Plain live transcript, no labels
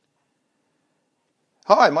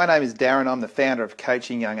Hi, my name is Darren. I'm the founder of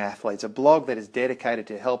Coaching Young Athletes, a blog that is dedicated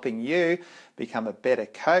to helping you become a better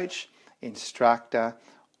coach, instructor,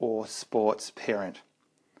 or sports parent.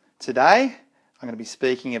 Today, I'm going to be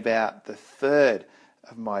speaking about the third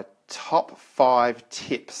of my top 5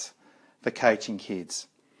 tips for coaching kids.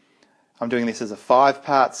 I'm doing this as a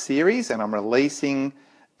 5-part series and I'm releasing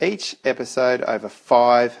each episode over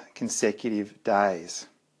 5 consecutive days.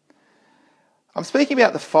 I'm speaking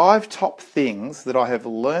about the 5 top things that I have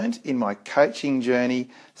learned in my coaching journey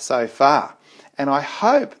so far, and I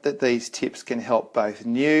hope that these tips can help both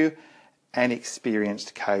new and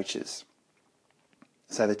experienced coaches.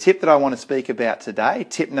 So the tip that I want to speak about today,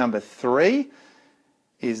 tip number 3,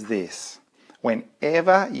 is this.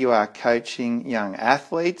 Whenever you are coaching young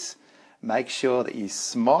athletes, make sure that you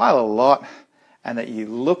smile a lot and that you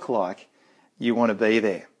look like you want to be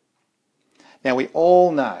there. Now, we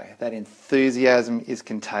all know that enthusiasm is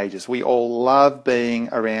contagious. We all love being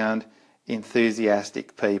around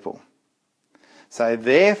enthusiastic people. So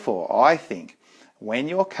therefore, I think when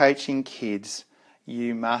you're coaching kids,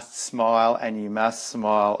 you must smile, and you must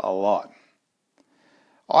smile a lot.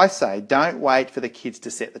 I say don't wait for the kids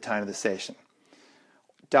to set the tone of the session.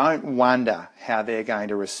 Don't wonder how they're going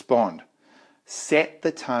to respond. Set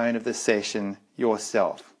the tone of the session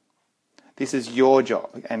yourself. This is your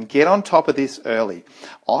job, and get on top of this early.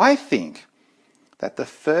 I think that the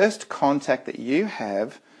first contact that you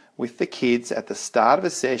have with the kids at the start of a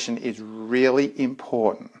session is really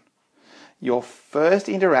important. Your first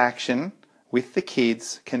interaction with the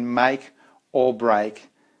kids can make or break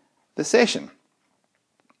the session.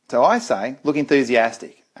 So I say, look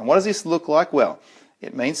enthusiastic. And what does this look like? Well,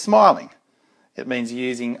 it means smiling. It means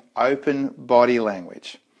using open body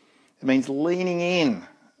language. It means leaning in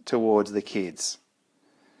towards the kids.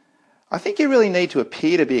 I think you really need to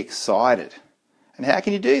appear to be excited. And how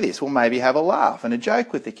can you do this? Well, maybe have a laugh and a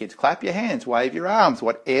joke with the kids. Clap your hands, wave your arms,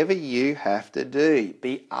 whatever you have to do.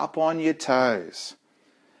 Be up on your toes.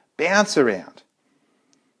 Bounce around.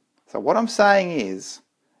 So what I'm saying is,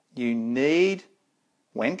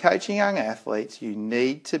 when coaching young athletes, you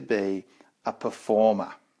need to be a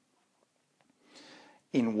performer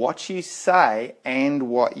in what you say and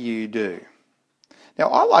what you do. Now,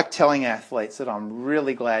 I like telling athletes that I'm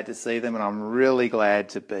really glad to see them and I'm really glad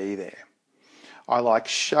to be there. I like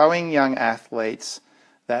showing young athletes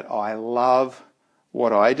that I love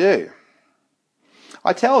what I do.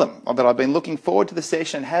 I tell them that I've been looking forward to the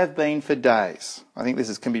session, have been for days. I think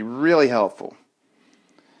this can be really helpful.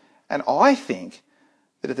 And I think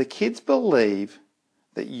that if the kids believe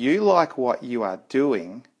that you like what you are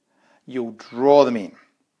doing, you'll draw them in.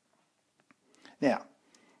 Now,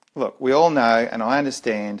 look, we all know, and I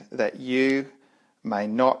understand, that you may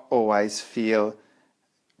not always feel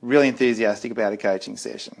really enthusiastic about a coaching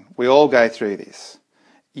session. We all go through this.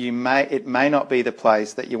 It may not be the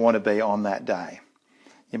place that you want to be on that day.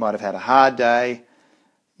 You might have had a hard day.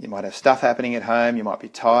 You might have stuff happening at home. You might be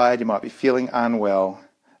tired. You might be feeling unwell.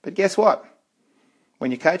 But guess what?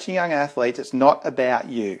 When you're coaching young athletes, it's not about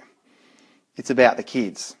you. It's about the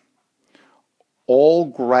kids. All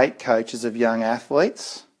great coaches of young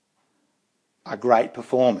athletes are great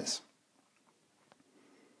performers.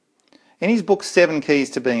 In his book, 7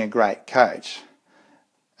 Keys to Being a Great Coach,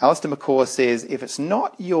 Alistair McCaw says, if it's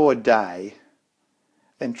not your day,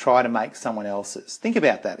 then try to make someone else's. Think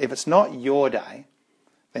about that. If it's not your day,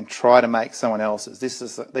 then try to make someone else's.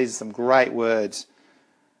 These are some great words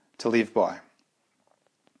to live by.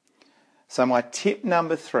 So my tip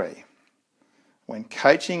number 3, when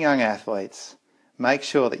coaching young athletes, make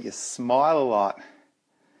sure that you smile a lot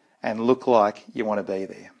and look like you want to be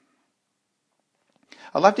there.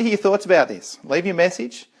 I'd love to hear your thoughts about this. Leave your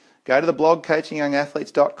message. Go to the blog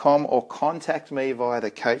coachingyoungathletes.com or contact me via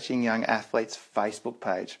the Coaching Young Athletes Facebook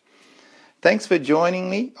page. Thanks for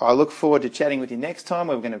joining me. I look forward to chatting with you next time.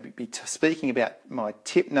 We're going to be speaking about my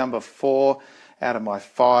tip number 4 out of my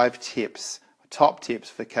 5 tips, top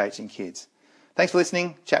tips for coaching kids. Thanks for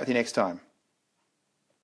listening. Chat with you next time.